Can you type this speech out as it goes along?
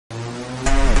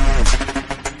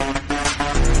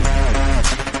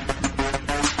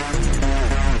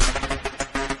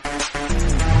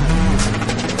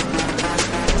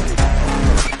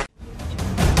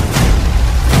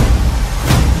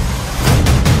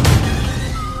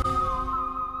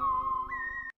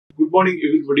Good morning,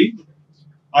 everybody.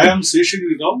 I am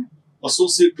Seshagiri Rao,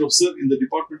 Associate Professor in the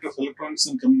Department of Electronics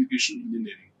and Communication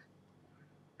Engineering.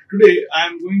 Today, I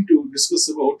am going to discuss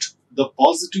about the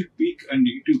positive peak and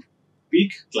negative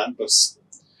peak clampers.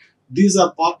 These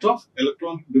are part of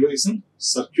electronic device and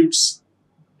circuits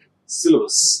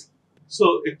syllabus.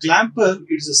 So, a clamper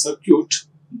is a circuit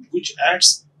which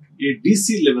adds a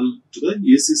DC level to the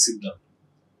AC signal.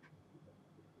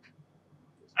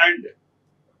 And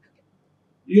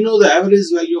you know the average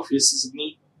value of AC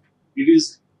signal? It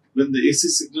is when the AC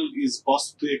signal is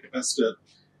passed through a capacitor,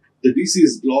 the DC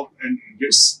is blocked and it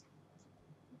gets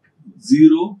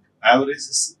zero average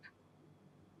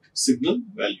signal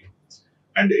value.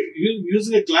 And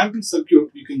using a clamping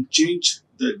circuit, you can change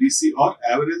the DC or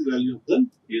average value of the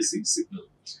AC signal.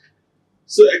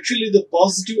 So actually the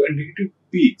positive and negative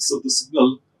peaks of the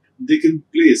signal, they can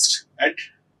be placed at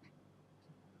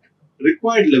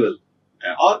required level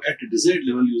or at a desired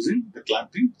level using the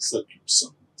clamping circuit.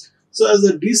 So as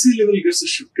the DC level gets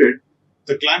shifted,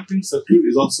 the clamping circuit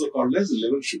is also called as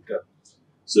level shifter.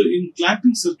 So in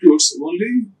clamping circuits,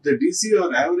 only the DC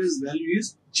or average value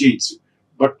is changed,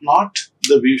 but not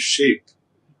the wave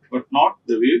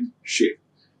shape.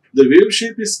 The wave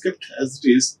shape is kept as it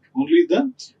is, only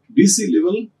the DC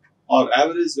level or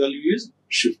average value is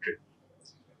shifted.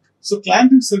 So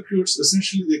clamping circuits,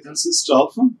 essentially they consist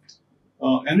of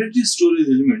energy storage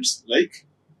elements like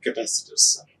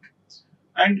capacitors.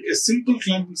 And a simple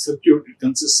clamping circuit, it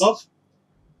consists of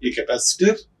a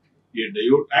capacitor, a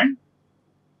diode and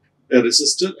a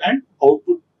resistor, and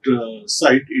output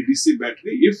side a DC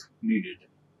battery if needed.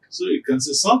 So it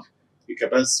consists of a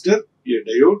capacitor, a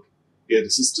diode, a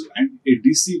resistor and a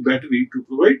DC battery to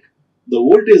provide the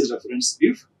voltage reference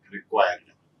if required.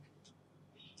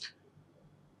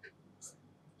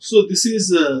 So this is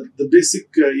the basic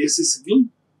AC signal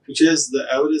which has the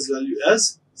average value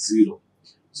as 0.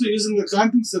 So using the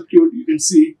clamping circuit, you can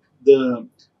see the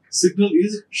signal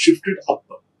is shifted up.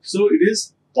 So it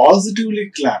is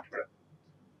positively clamped.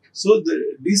 So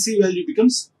the DC value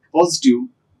becomes positive.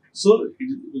 So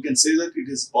we can say that it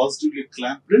is positively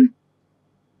clamped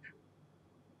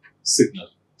signal.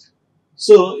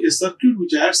 So a circuit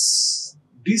which adds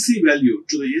DC value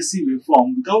to the AC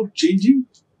waveform without changing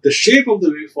the shape of the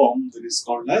waveform, that is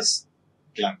called as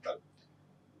clamper.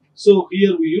 So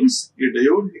here we use a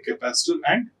diode, a capacitor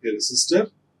and a resistor,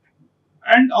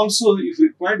 and also if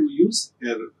required we use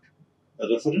a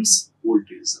reference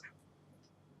voltage.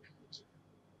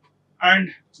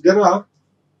 And there are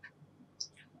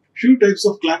few types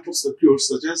of clamper circuits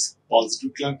such as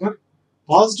positive clamper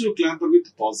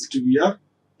with positive VR,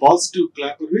 positive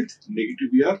clamper with negative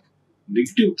VR,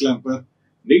 negative clamper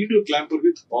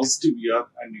with positive VR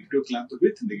and negative clamper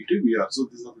with negative VR. So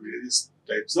these are the various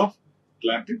types of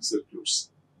clamping circuits.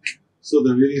 So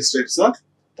the various types are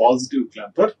positive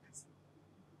clamper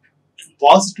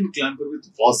with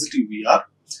positive VR,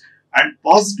 and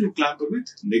positive clamper with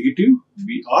negative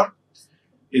VR,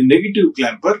 a negative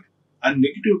clamper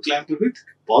with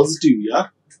positive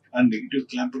VR and negative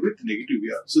clamper with negative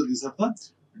VR. So these are the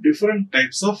different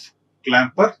types of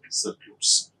clamper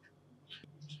circuits.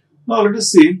 Now let us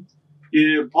see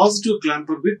a positive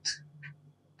clamper with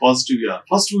positive VR.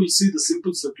 First we will see the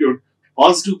simple circuit,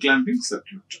 positive clamping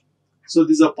circuit. So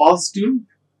these are positive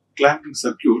clamping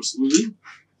circuits we will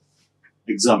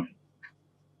examine.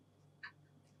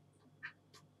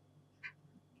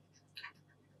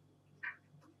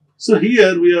 So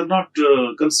here we are not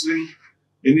considering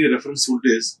any reference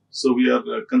voltage. So we are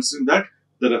considering that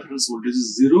the reference voltage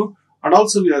is 0, and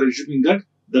also we are assuming that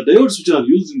the diodes which are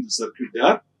used in the circuit, they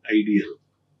are ideal.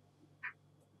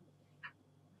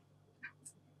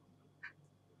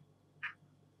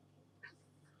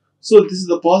 So this is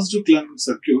the positive clamping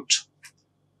circuit,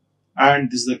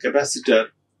 and this is the capacitor,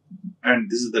 and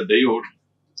this is the diode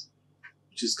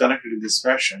which is connected in this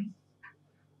fashion,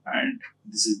 and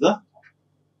this is the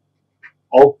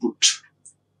output,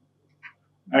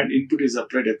 and input is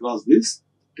applied across these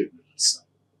terminals.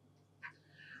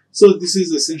 So this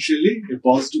is essentially a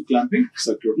positive clamping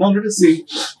circuit. Now let us see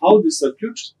how this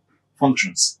circuit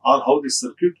functions or how this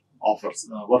circuit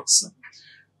works.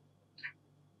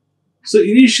 So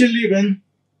initially when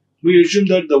we assume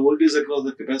that the voltage across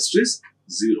the capacitor is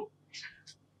 0.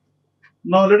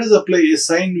 Now let us apply a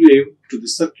sine wave to the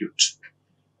circuit.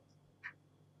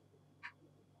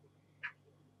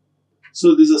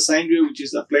 So this is a sine wave which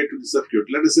is applied to the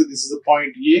circuit. Let us say this is a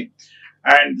point A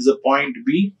and this is a point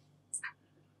B,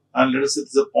 and let us say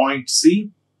this is a point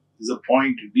C, this is a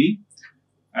point D,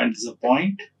 and this is a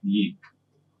point E.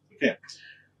 Okay.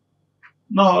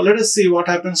 Now let us see what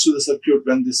happens to the circuit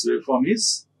when this waveform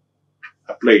is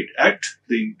applied at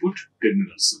the input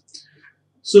terminals.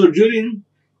 So during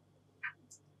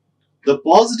the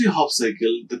positive half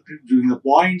cycle, during the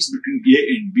points between A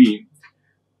and B,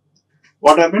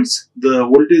 what happens? The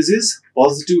voltage is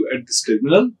positive at this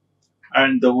terminal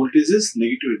and the voltage is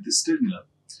negative at this terminal.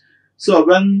 So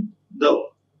when the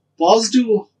positive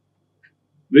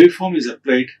waveform is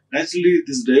applied, naturally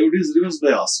this diode is reverse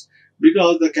biased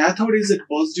because the cathode is at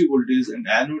positive voltage and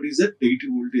anode is at negative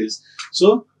voltage.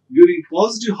 So during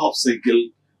positive half cycle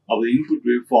of the input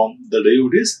waveform, the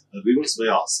diode is reverse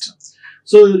biased.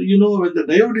 So you know, when the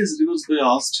diode is reverse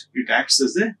biased, it acts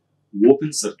as a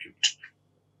open circuit.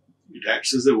 It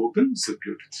acts as a open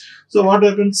circuit. So what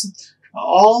happens?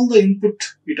 All the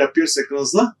input, it appears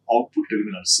across the output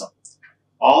terminals.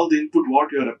 All the input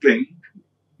what you are applying,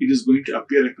 it is going to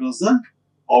appear across the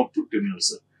output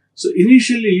terminals. So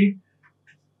initially,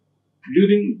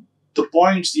 during the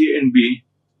points A and B,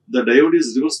 the diode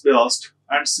is reverse biased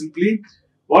and simply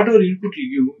whatever input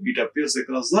you give, it appears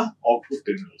across the output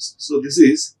terminals. So this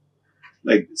is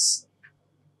like this,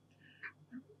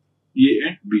 A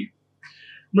and B.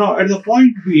 Now at the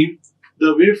point B,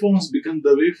 the waveforms become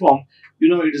the waveform, you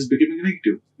know, it is becoming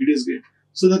negative. It is,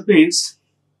 so that means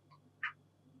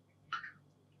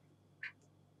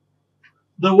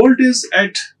the voltage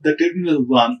at the terminal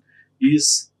 1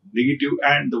 is negative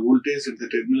and the voltage at the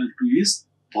terminal 2 is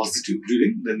positive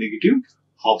during the negative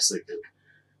half cycle.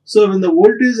 So when the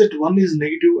voltage at 1 is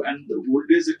negative and the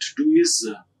voltage at 2 is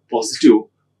positive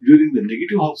during the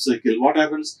negative half cycle, what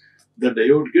happens? The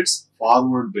diode gets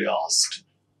forward biased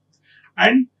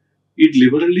and it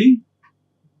liberally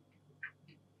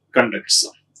conducts.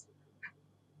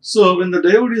 So when the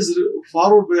diode is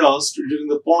forward biased during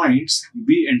the points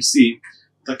B and C,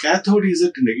 the cathode is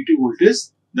at negative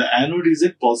voltage, the anode is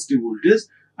at positive voltage,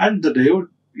 and the diode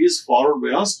is forward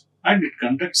biased and it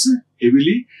conducts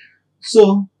heavily.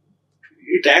 So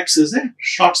it acts as a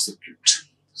short circuit.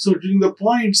 So during the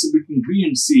points between B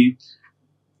and C,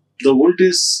 the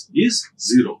voltage is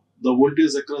 0. The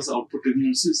voltage across output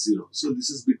terminals is 0. So this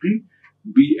is between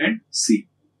B and C.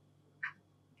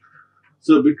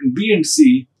 So between B and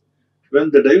C, when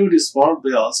the diode is forward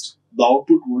biased, the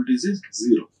output voltage is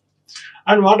 0.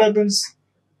 And what happens?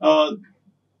 The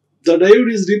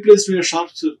diode is replaced with a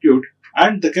short circuit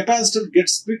and the capacitor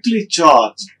gets quickly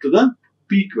charged to the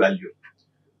peak value.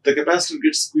 The capacitor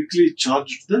gets quickly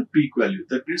charged to the peak value.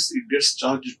 That means it gets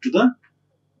charged to the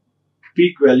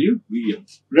peak value Vm.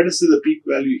 Let us say the peak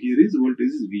value here is voltage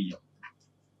is Vm.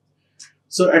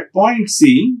 So at point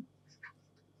C,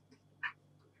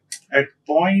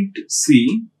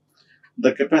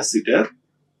 the capacitor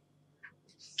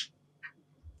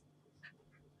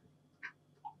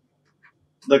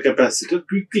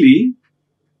quickly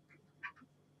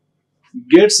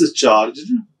gets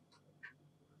charged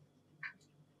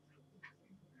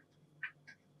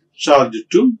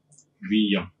to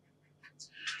Vm.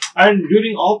 And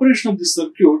during operation of the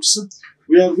circuits,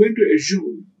 we are going to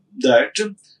assume that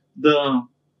the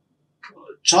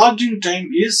charging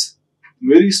time is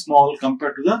very small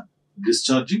compared to the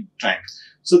discharging time.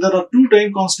 So there are two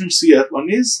time constants here. One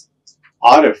is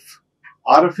Rf.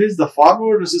 Rf is the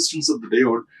forward resistance of the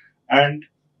diode and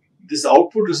this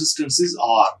output resistance is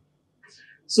R.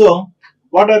 So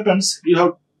what happens? You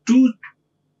have two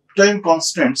time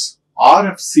constants,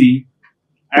 RFC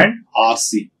and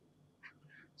RC.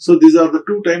 So these are the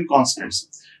two time constants.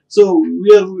 So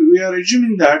we are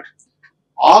assuming that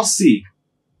RC,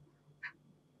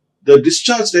 the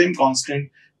discharge time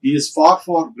constant, is far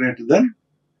greater than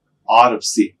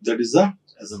RFC. That is the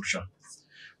assumption.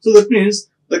 So that means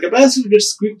the capacitor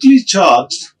gets quickly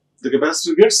charged.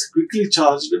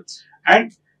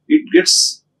 And it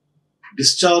gets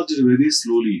discharged very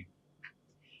slowly.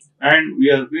 And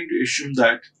we are going to assume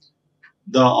that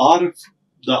the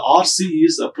RC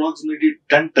is approximately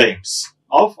 10 times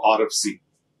of RFC.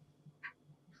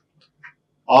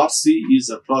 RC is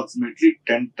approximately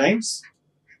 10 times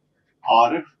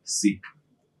RFC.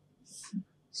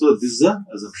 So this is the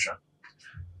assumption.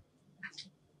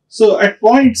 So at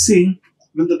point C,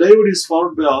 when the diode is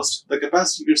forward biased, the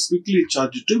capacitor gets quickly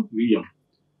charged to Vm.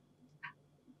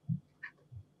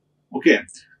 Okay,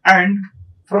 and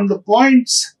from the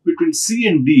points between C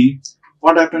and D,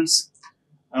 what happens?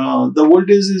 The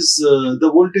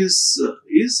voltage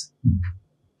is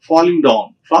falling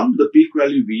down from the peak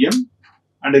value Vm,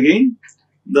 and again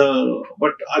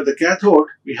but at the cathode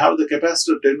we have the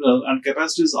capacitor terminal and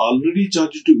capacitor is already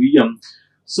charged to Vm.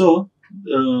 So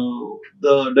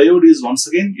the diode is once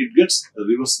again it gets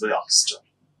reverse biased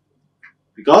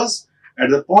because at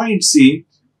the point C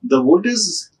the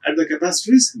voltage at the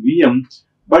capacitor is Vm,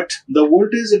 but the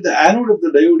voltage at the anode of the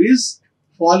diode is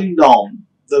falling down,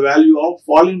 the value of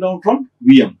falling down from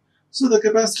Vm. So the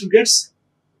capacitor gets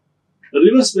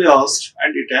reverse biased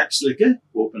and it acts like a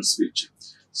open switch.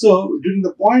 So during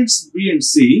the points B and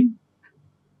C,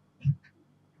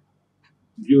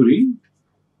 during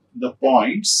the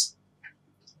points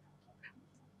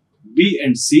B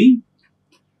and C,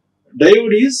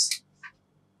 diode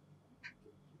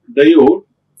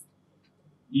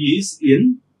is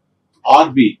in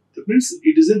RB. That means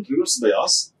it is in reverse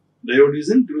bias. Diode is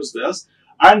in reverse bias,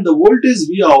 and the voltage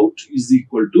V out is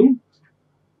equal to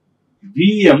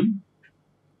Vm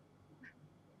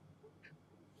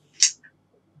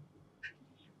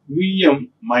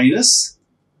minus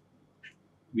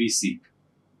Vc.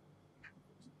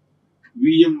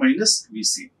 Vm minus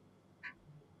Vc.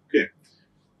 Okay.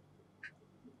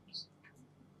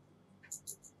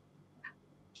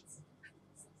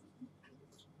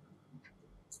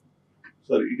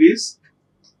 Sorry, it is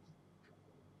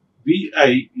Vi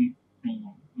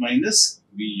minus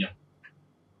Vm.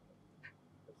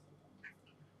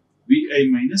 Vi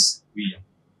minus Vm.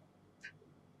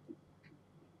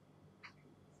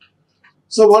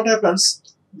 So what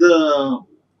happens? The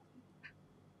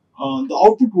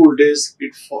output voltage,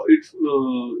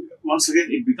 once again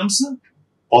it becomes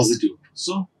positive.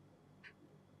 So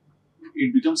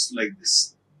it becomes like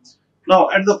this. Now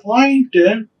at the point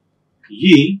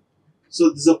E, so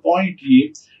this is a point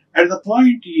E. At the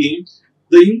point E,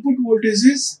 the input voltage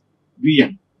is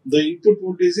Vm. The input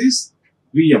voltage is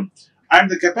Vm, and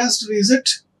the capacitor is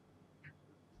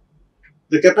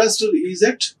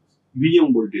at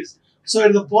Vm voltage. So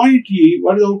at the point E,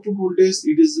 what is the output voltage?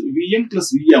 It is Vm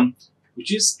plus Vm,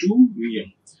 which is 2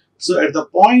 Vm. So at the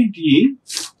point E,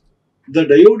 the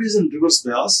diode is in reverse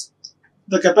bias.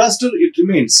 The capacitor,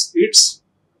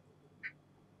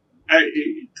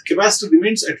 capacitor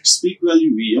remains at its peak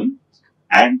value Vm,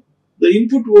 and the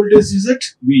input voltage is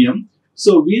at Vm.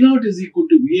 So V0 is equal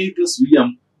to Vi plus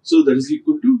Vm. So that is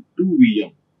equal to 2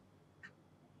 Vm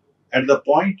at the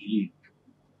point E.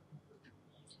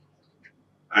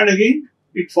 And again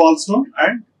it falls down,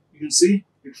 and you can see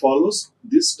it follows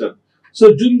this term.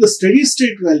 So during the steady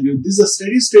state value, this is a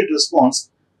steady state response,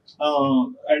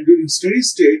 and during steady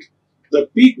state the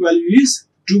peak value is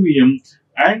 2 Vm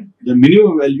and the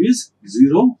minimum value is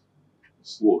 0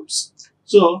 volts.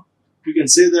 So you can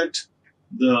say that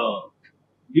the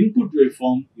input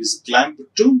waveform is clamped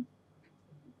to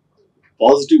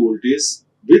positive voltage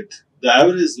with the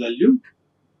average value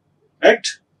at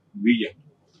Vm.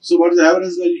 So what is the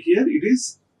average value here? It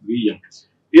is Vm.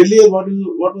 Earlier,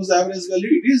 what was the average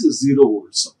value? It is 0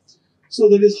 volts. So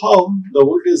that is how the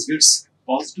voltage gets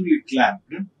positively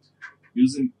clamped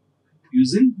using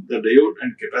the diode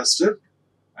and capacitor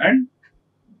and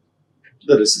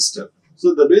the resistor.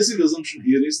 So the basic assumption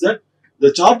here is that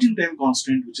the charging time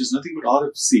constant, which is nothing but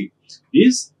RFC,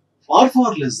 is far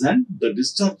less than the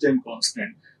discharge time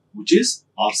constant, which is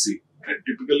RC. And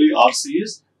typically RC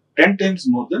is 10 times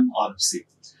more than RFC.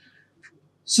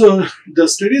 So the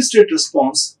steady state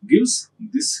response gives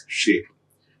this shape.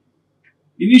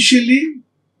 Initially,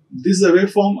 this is a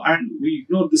waveform and we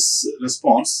ignore this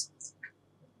response,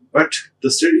 but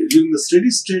during the steady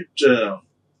state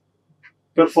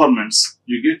performance,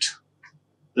 you get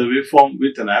the waveform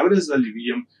with an average value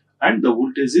Vm and the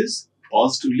voltage is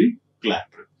positively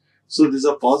clamped. So this is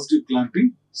a positive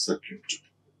clamping circuit.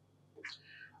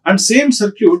 And same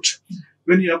circuit,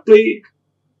 when you apply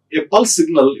a pulse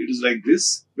signal, it is like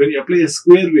this. When you apply a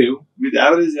square wave with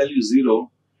average value 0,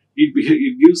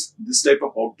 it gives this type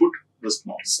of output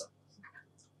response.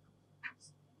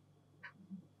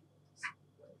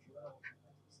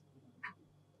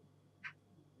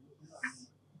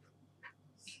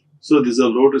 So this is a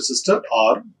load resistor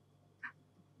R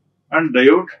and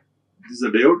diode. This is a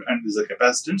diode and this is a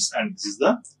capacitance, and this is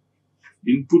the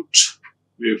input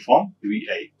waveform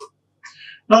Vi.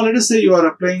 Now let us say you are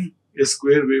applying a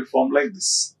square waveform like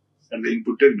this at the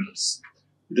input terminals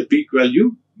with the peak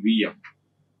value Vm.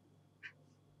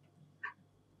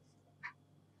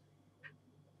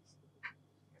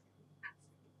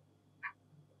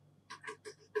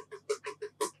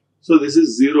 So this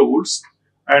is 0 volts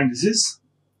and this is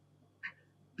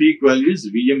peak value is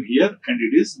Vm here and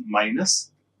it is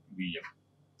minus Vm.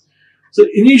 So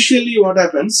initially what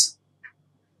happens,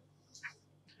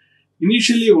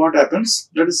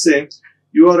 let us say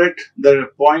you are at the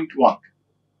point 1,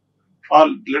 or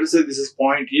let us say this is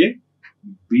point A,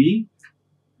 B,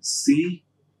 C,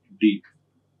 D,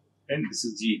 and this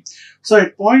is G. So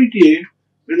at point A,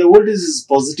 when the voltage is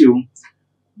positive,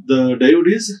 the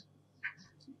diode is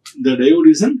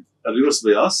in a reverse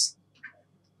bias.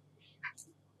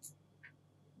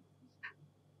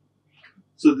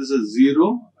 So this is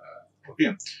 0.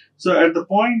 Okay. So at the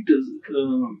point,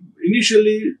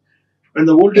 initially, when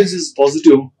the voltage is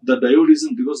positive, the diode is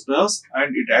in reverse bias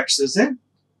and it acts as a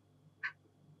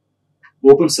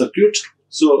open circuit.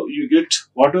 So you get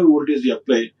whatever voltage you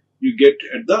apply, you get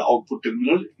at the output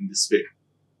terminal in this way.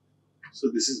 So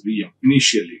this is Vm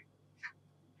initially.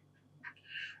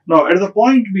 Now at the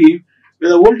point B,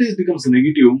 where the voltage becomes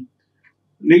negative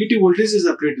voltage is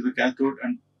applied to the cathode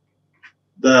and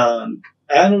the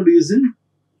anode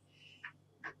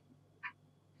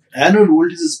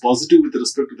voltage is positive with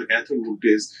respect to the cathode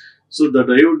voltage. So the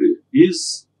diode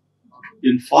is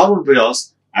in forward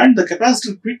bias and the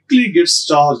capacitor quickly gets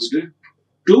charged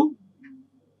to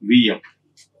Vm.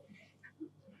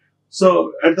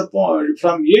 So at the point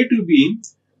from A to B,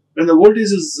 when the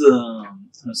voltage is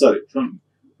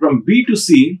from B to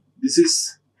C, this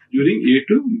is during A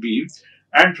to B,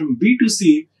 and from B to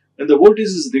C, when the voltage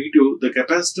is negative, the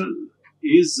capacitor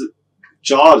is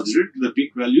charged to the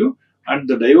peak value and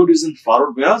the diode is in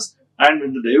forward bias, and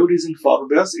when the diode is in forward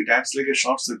bias, it acts like a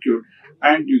short circuit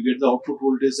and you get the output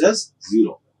voltage as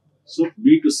 0. So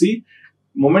B to C,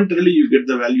 momentarily you get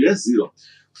the value as 0.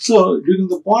 So during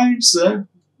the points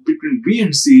between B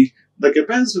and C, the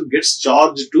capacitor gets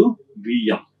charged to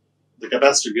Vm. The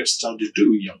capacitor gets charged to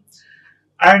Vm.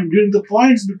 And during the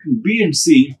points between B and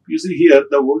C, you see here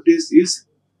the voltage is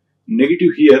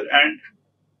negative here and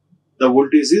the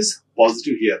voltage is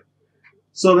positive here.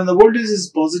 So when the voltage is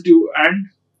positive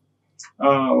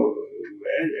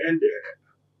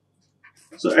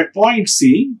so at point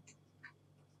C,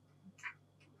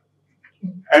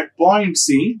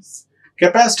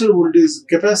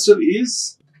 capacitor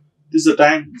is, this is the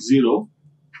time 0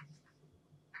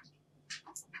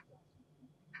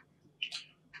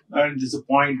 and this is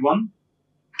point 1,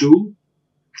 2,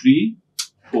 3,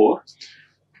 4.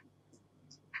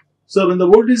 So when the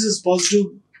voltage is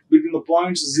positive between the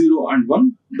points 0 and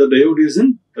 1, the diode is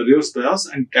in reverse bias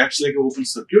and it acts like an open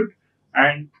circuit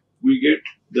and we get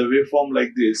the waveform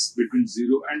like this between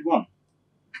 0 and 1,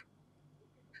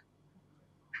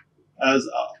 as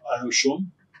I have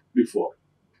shown before.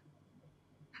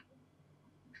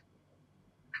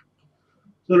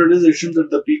 So let us assume that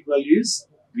the peak value is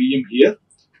Vm here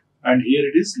and here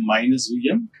it is minus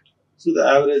Vm. So the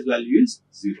average value is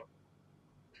 0.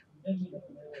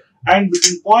 And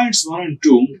between points 1 and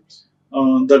 2,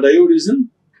 the diode is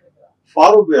in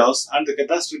forward bias and the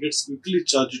capacitor gets quickly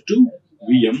charged to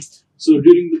Vm. So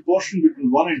during the portion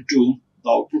between 1 and 2, the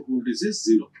output voltage is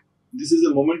 0. This is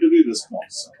a momentary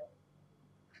response.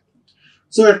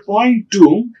 So at point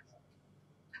 2,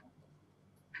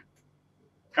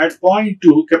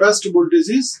 capacitor voltage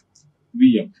is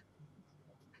Vm.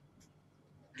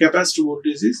 Capacitor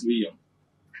voltage is Vm.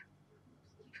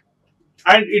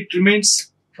 And it remains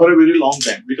for a very long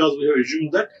time because we have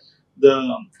assumed that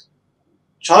the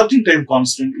charging time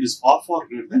constant is far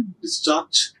greater than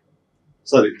discharge.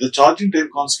 The charging time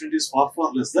constant is far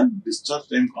less than discharge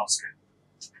time constant.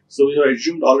 So we have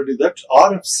assumed already that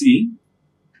RFC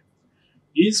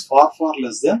is far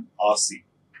less than RC.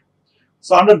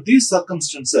 So under these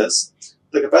circumstances,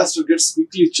 the capacitor gets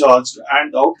quickly charged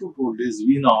and the output voltage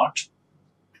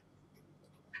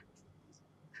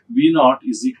V0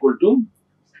 is equal to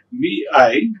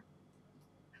Vi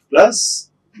plus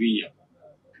Vm.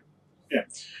 Okay.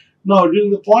 Now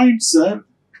during the points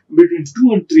between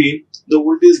 2 and 3, the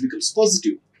voltage becomes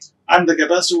positive and the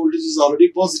capacitor voltage is already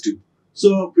positive.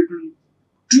 So between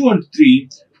 2 and 3,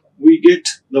 we get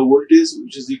the voltage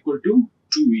which is equal to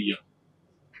 2Vm.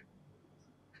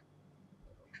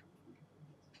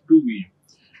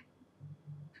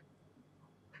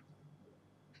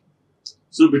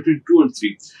 So between 2 and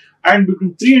 3. And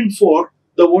between 3 and 4,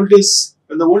 the voltage,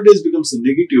 when the voltage becomes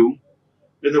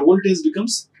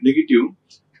negative,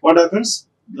 what happens?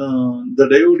 The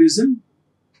diode is in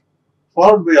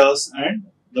forward bias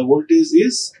and the voltage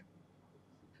is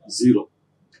 0.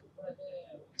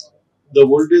 The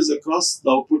voltage across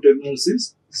the output terminals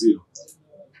is 0.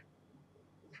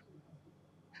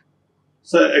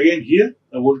 So again here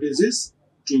the voltage is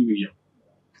 2Vm.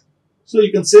 So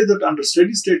you can say that under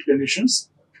steady state conditions,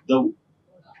 the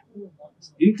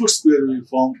input square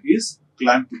waveform is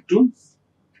clamped to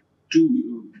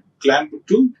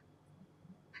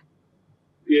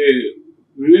a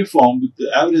waveform with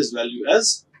the average value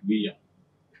as Vm.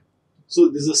 So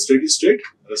this is a steady state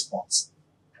response.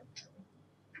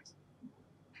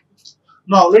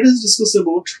 Now let us discuss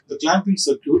about the clamping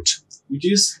circuit which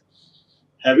is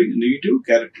having negative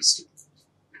characteristic.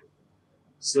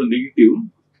 So negative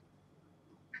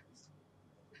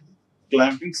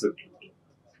clamping circuit.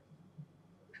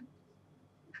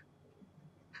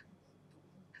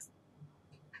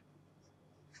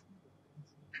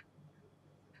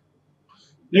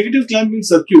 Negative clamping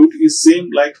circuit is same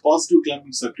like positive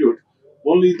clamping circuit,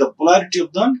 only the polarity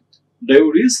of the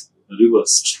diode is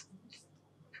reversed.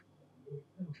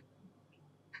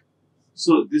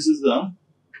 So this is the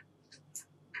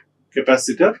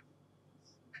capacitor,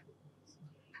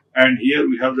 and here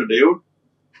we have the diode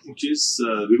which is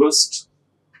reversed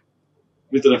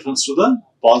with reference to the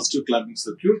positive clamping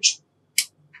circuit,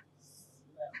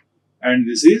 and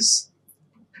this is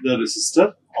the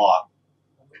resistor R,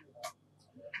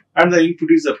 and the input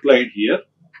is applied here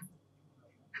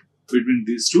between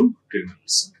these two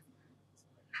terminals.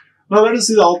 Now let us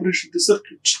see the operation of the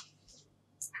circuit.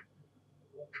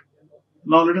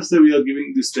 Now let us say we are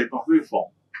giving this type of waveform.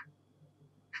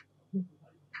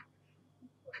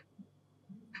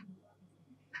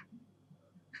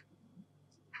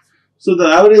 So the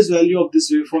average value of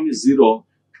this waveform is 0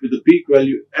 with the peak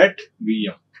value at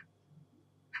Vm.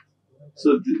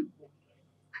 So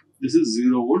this is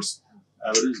 0 volts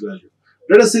average value.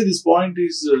 Let us say this point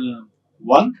is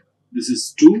 1, this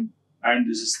is 2, and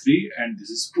this is 3, and this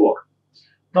is 4.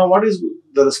 Now what is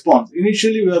the response?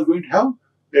 Initially we are going to have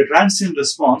a transient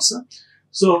response.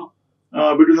 So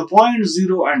between the point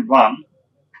 0 and 1,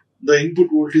 the input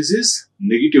voltage is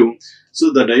negative.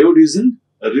 So the diode is in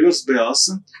reverse bias.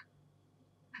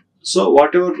 So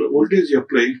whatever voltage you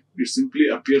apply, it simply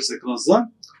appears across the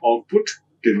output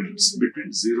terminals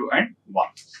between 0 and 1.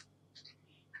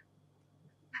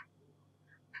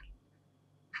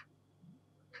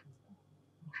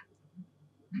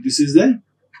 This is the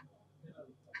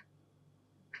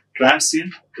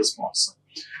transient response.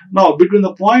 Now between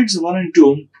the points 1 and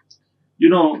 2,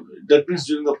 that means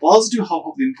during the positive half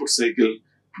of the input cycle,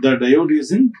 the diode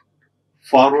is in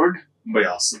forward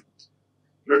bias.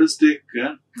 Let us take,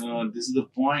 this is the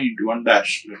point 1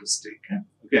 dash, let us take,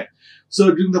 okay.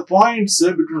 So during the points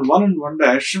between 1 and 1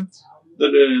 dash,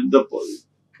 the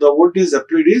voltage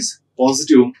applied is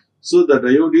positive, so the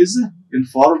diode is in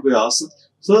forward bias.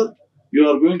 So you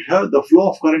are going to have the flow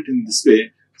of current in this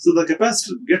way. So the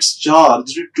capacitor gets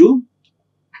charged to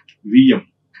Vm.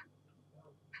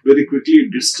 Very quickly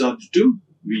it gets charged to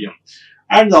Vm.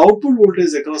 And the output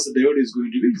voltage across the diode is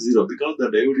going to be 0 because the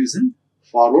diode is in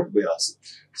forward bias.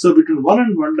 So between 1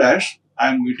 and 1 dash, I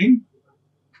am getting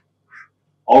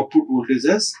output voltage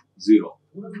as 0.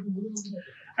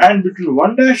 And between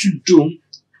 1 dash and 2,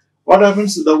 what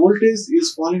happens? The voltage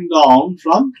is falling down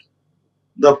from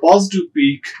the positive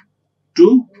peak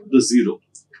to the 0.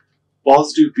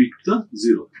 Positive peak to the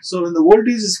 0. So when the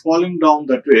voltage is falling down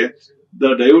that way, the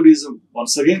diode is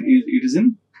once again it is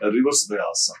in a reverse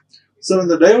bias. So when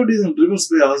the diode is in reverse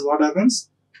bias, what happens?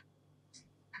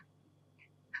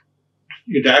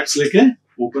 It acts like a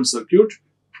open circuit,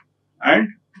 and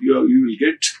you will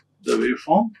get the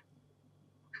waveform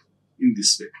in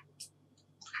this way.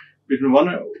 Between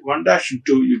 1 dash and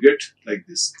 2, you get like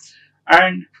this.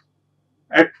 And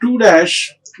at 2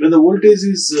 dash, when the voltage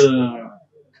is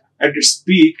at its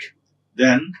peak,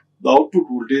 then the output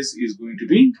voltage is going to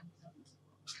be,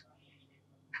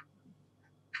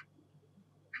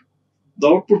 the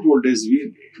output voltage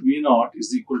V0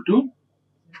 is equal to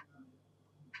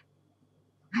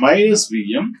minus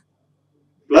Vm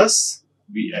plus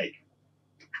Vi.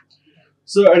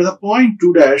 So at the point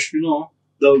 2 dash, the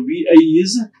Vi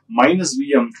is minus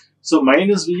Vm. So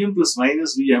minus Vm plus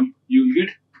minus Vm, you will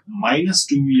get minus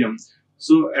 2Vm.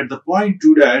 So at the point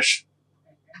 2 dash,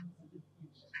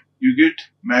 you get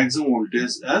maximum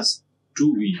voltage as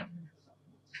 2Vm.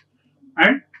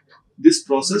 And this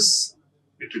process,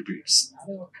 it repeats.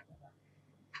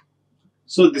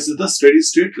 So this is the steady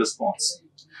state response.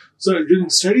 So during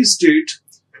steady state,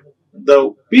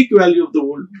 the peak value of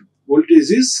the voltage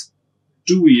is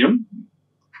 2Vm.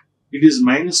 It is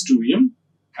minus 2Vm,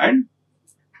 and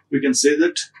we can say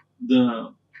that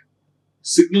the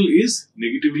signal is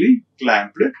negatively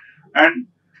clamped, and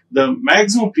the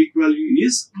maximum peak value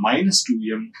is minus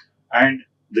 2Vm, and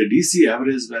the DC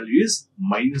average value is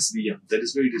minus Vm. That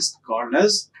is why it is called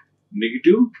as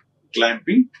negative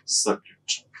clamping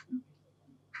circuit.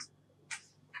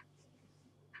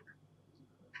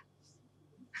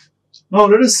 Now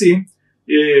let us see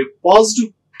a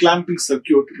positive clamping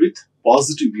circuit with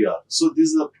positive VR. So this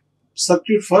is a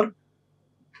circuit for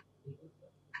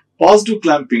positive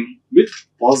clamping with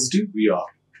positive VR.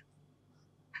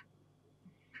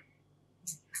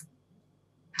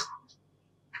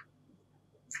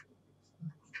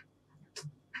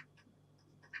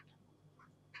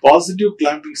 Positive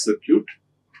clamping circuit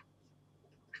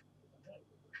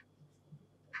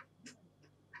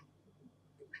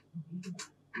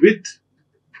with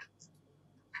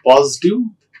positive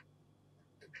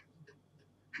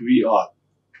VR.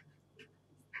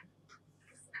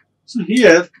 So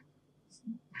here,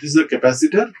 this is the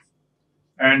capacitor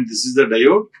and this is the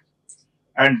diode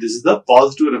and this is the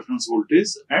positive reference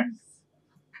voltage, and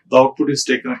the output is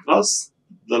taken across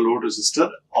the load resistor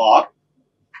R,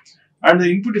 and the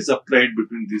input is applied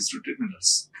between these two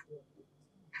terminals.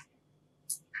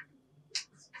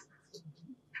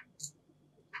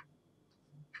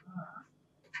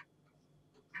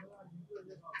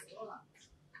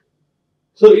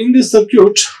 So in this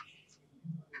circuit,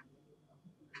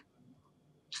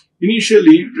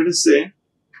 initially, let us say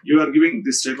you are giving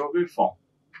this type of waveform.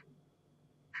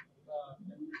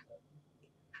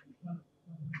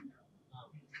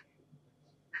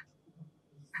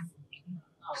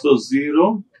 So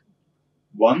 0,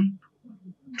 1,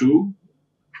 2,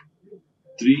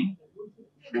 3,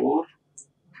 4,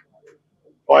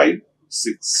 5,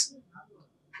 6,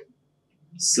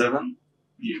 7,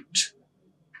 8.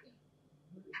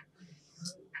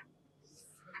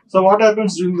 So what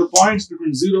happens during the points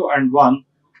between 0 and 1,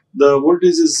 the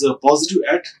voltage is positive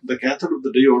at the cathode of the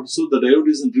diode. So the diode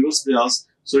is in reverse bias,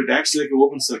 so it acts like an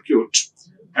open circuit,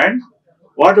 and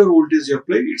whatever voltage you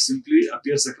apply, it simply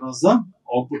appears across the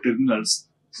output terminals.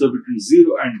 So between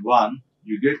 0 and 1,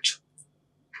 you get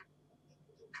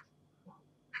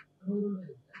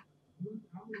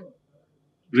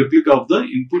replica of the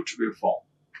input waveform.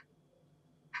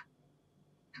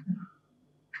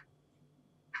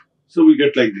 So we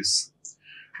get like this.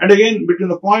 And again, between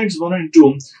the points 1 and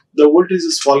 2, the voltage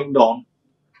is falling down.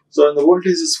 So when the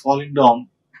voltage is falling down,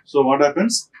 so what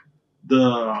happens?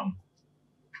 The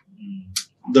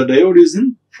diode is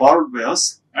in forward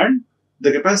bias and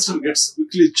the capacitor gets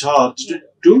quickly charged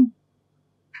to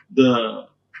the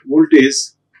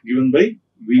voltage given by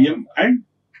Vm and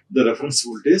the reference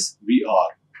voltage Vr.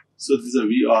 So this is a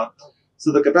Vr.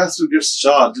 So the capacitor gets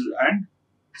charged and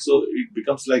so it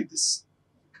becomes like this.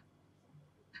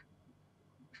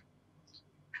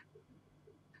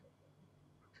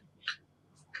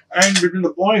 And between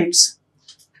the points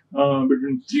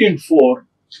between 3 and 4,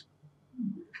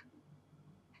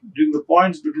 during the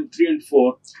points between 3 and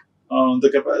 4, the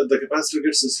capacitor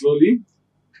gets slowly,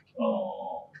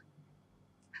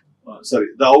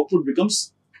 the output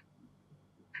becomes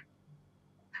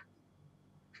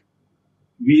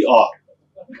VR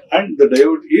and the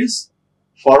diode is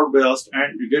forward biased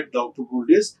and you get the output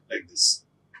voltage like this.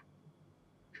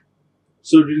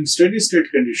 So during steady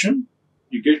state condition,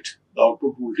 you get the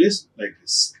output voltage like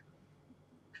this.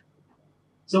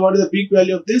 So what is the peak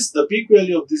value of this? The peak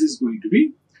value of this is going to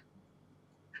be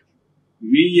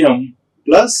Vm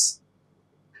plus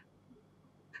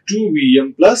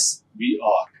 2Vm plus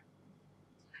Vr,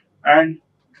 and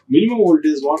minimum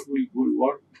voltage what we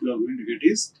are going to get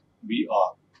is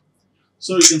Vr.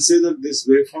 So you can say that this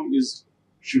waveform is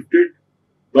shifted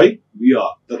by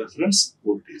Vr, the reference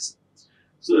voltage.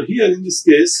 So here in this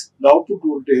case, the output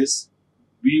voltage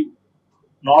V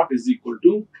naught is equal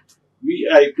to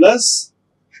Vi plus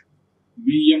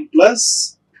Vm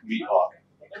plus Vr.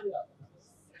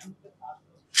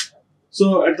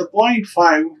 So at the point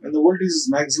 5, when the voltage is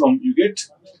maximum, you get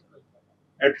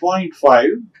at point 5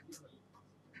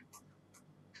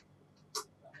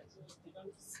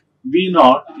 V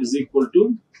naught is equal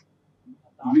to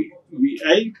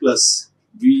Vi plus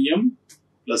Vm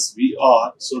plus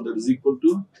Vr. So that is equal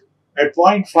to, at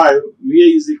point 5, Vi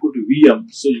is equal to Vm.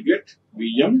 So you get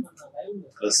Vm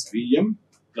plus Vm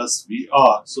plus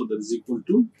Vr. So that is equal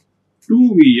to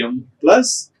 2Vm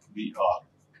plus Vr.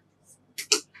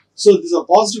 So this is a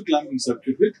positive clamping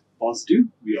circuit with positive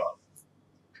Vr.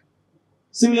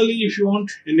 Similarly, if you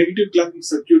want a negative clamping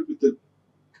circuit with a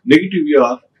negative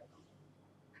Vr,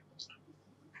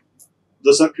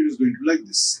 the circuit is going to be like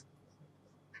this.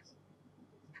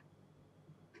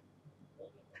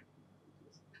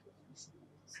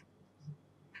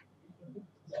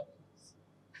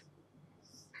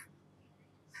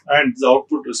 And the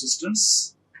output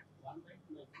resistance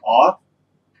R,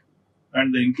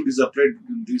 and the input is applied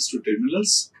between these two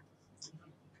terminals.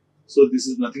 So this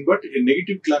is nothing but a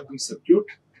negative clamping circuit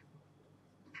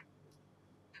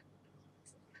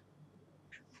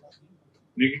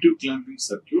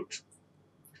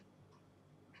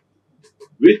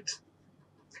with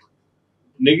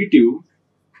negative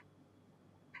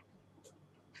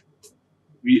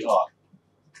VR.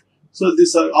 So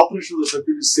this operation of the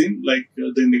circuit is same like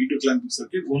the negative clamping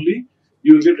circuit, only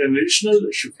you will get an additional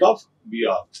shift of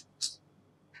VR.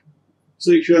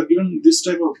 So if you are given this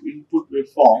type of input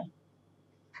waveform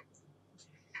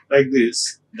like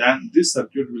this, then this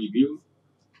circuit will give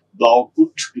the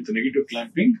output with negative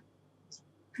clamping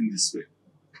in this way.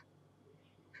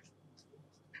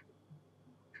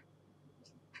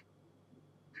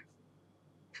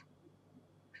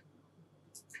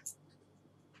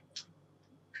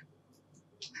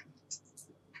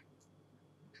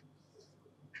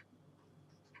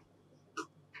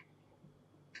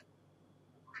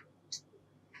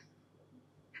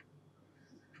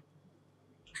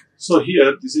 So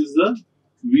here this is the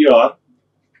VR,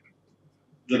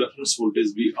 the reference voltage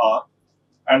VR,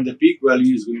 and the peak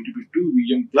value is going to be 2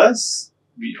 Vm plus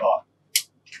VR.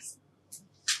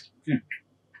 Okay.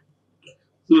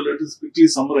 So let us quickly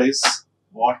summarize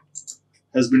what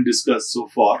has been discussed so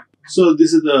far. So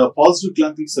this is the positive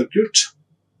clamping circuit,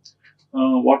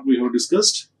 what we have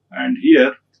discussed, and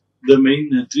here the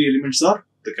main three elements are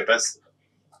the capacitor,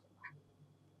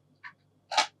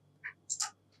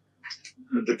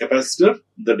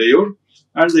 the diode,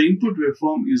 and the input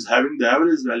waveform is having the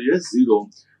average value as 0,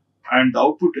 and the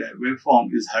output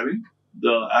waveform is having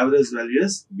the average value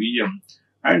as Vm,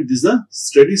 and this is a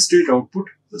steady state output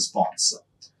response.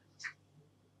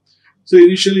 So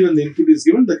initially when the input is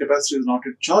given, the capacitor is not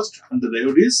yet charged and the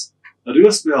diode is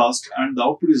reverse biased and the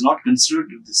output is not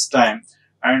considered at this time,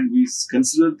 and we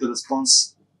consider the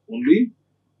response only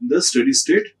in the steady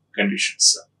state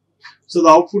conditions. So the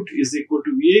output is equal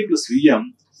to Va plus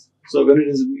Vm. So when it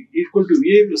is equal to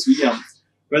Va plus Vm,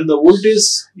 when the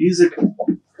voltage is at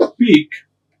peak,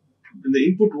 when the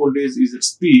input voltage is at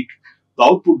peak, the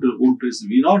output voltage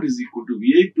V0 is equal to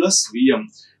Va plus Vm,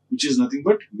 which is nothing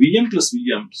but Vm plus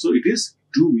Vm. So it is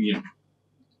 2 Vm.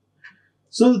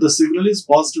 So the signal is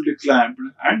positively clamped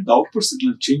and the output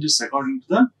signal changes according to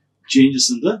the changes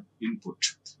in the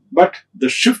input. But the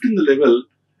shift in the level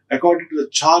according to the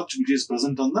charge which is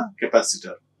present on the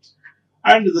capacitor.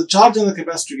 And the charge on the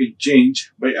capacitor can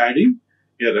change by adding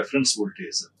a reference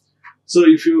voltage. So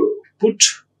if you put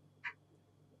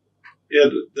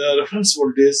the reference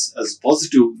voltage as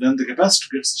positive, then the capacitor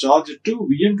gets charged to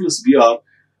Vm plus Vr,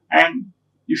 and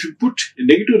if you put a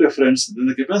negative reference, then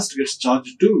the capacitor gets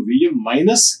charged to Vm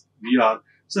minus Vr.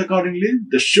 So accordingly,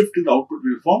 the shift in the output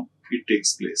waveform, it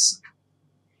takes place.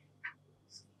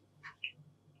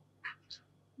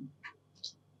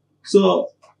 So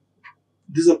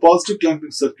this is a positive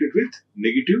clamping circuit with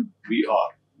negative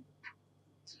Vr.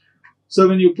 So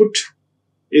when you put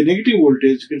a negative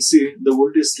voltage, you can see the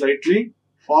voltage slightly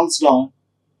falls down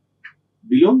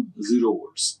below 0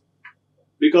 volts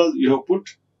because you have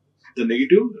put the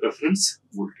negative reference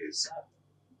voltage.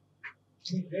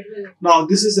 Now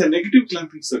this is a negative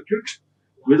clamping circuit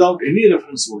without any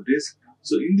reference voltage.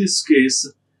 So in this case,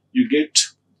 you get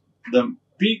the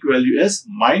peak value as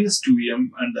minus 2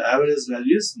 Vm and the average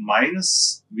value is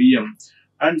minus Vm,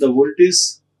 and the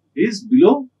voltage is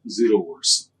below 0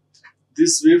 volts.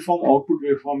 This waveform, output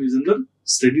waveform, is under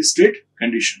steady state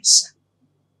conditions.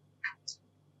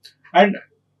 And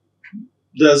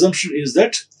the assumption is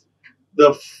that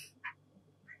the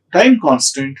time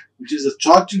constant, which is the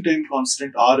charging time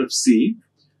constant RFC,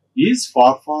 is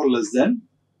far less than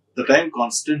the time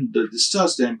constant, the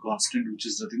discharge time constant, which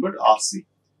is nothing but RC.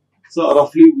 So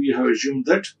roughly we have assumed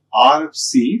that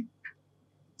RC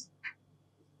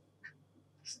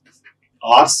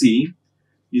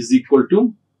is equal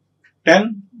to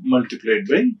 10 multiplied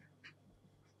by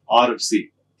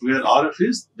RFC, where RF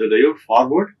is the diode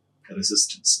forward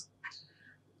resistance.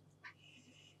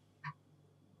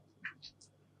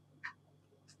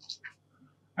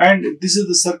 And this is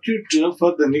the circuit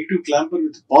for the negative clamper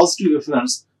with positive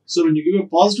reference. So when you give a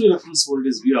positive reference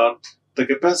voltage VR, the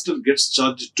capacitor gets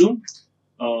charged to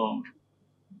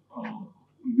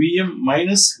Vm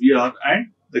minus VR,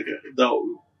 and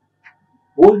the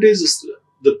voltage,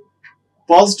 the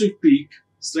positive peak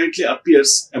slightly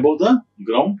appears above the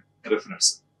ground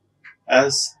reference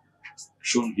as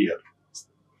shown here.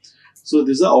 So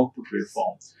this is the output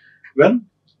waveform when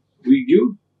we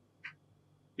give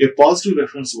a positive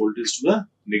reference voltage to the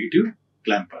negative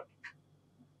clamper.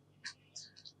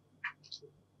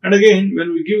 And again,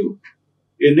 when we give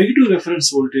a negative reference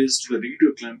voltage to the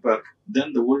negative clamper,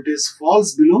 then the voltage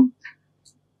falls below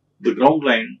the ground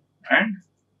line, and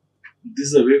this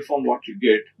is a waveform what you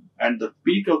get, and the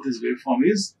peak of this waveform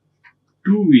is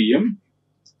 2 Vm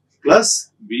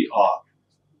plus Vr,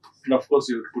 and of course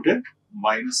you have to put a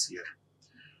minus here.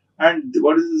 And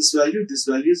what is this value? This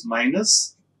value is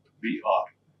minus Vr.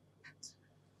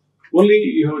 Only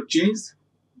you have changed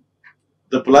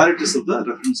the polarities of the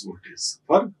reference voltage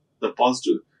for the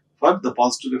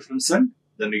positive reference and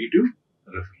the negative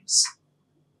reference.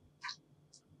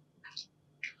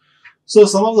 So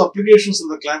some of the applications of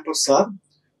the clampers are,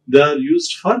 they are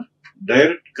used for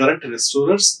direct current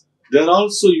restorers. They are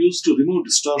also used to remove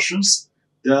distortions.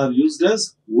 They are used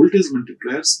as voltage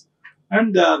multipliers,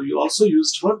 and they are also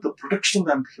used for the protection of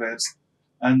amplifiers,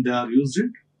 and they are used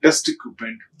in test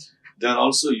equipment. They are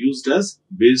also used as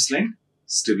baseline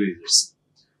stabilizers.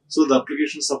 So the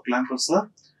applications of clampers are,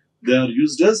 they are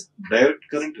used as direct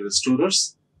current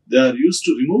restorers. They are used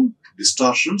to remove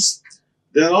distortions.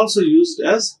 They are also used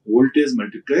as voltage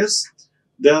multipliers.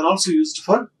 They are also used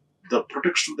for the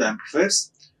protection of the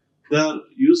amplifiers. They are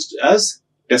used as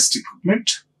test equipment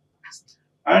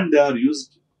and they are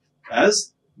used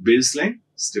as baseline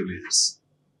stabilizers.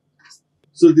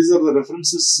 So these are the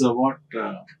references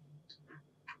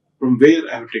from where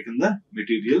I have taken the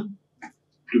material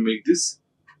to make this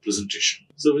presentation.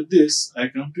 So with this, I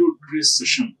conclude today's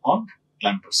session on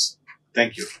clampers.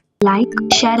 Thank you. Like,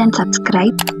 share and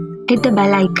subscribe. Hit the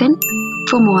bell icon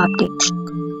for more updates.